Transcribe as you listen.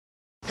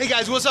Hey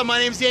guys, what's up? My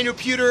name is Daniel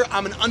Puder.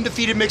 I'm an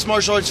undefeated mixed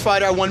martial arts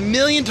fighter. I won $1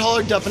 million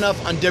Duff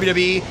Enough on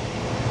WWE,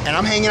 and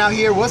I'm hanging out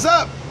here. What's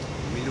up?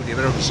 Emilio,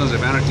 Rivera, Sons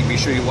of Anarchy. Be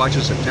sure you watch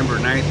us September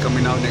 9th,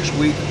 coming out next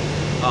week.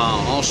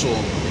 Also,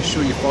 be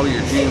sure you follow your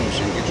dreams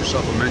and get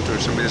yourself a mentor,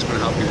 somebody that's going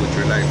to help you with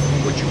your life,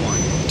 what you want.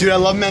 Dude, I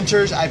love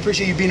mentors. I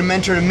appreciate you being a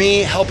mentor to me,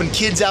 helping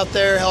kids out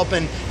there,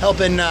 helping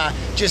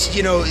just,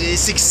 you know,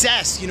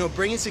 success, you know,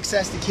 bringing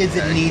success to kids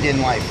that need in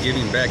life.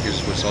 Giving back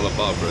is what's all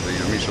about, brother. You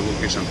know what I mean? So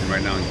we'll get something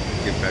right now and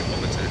give back all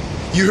the time.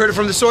 You heard it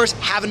from the source.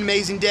 Have an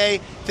amazing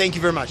day. Thank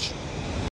you very much.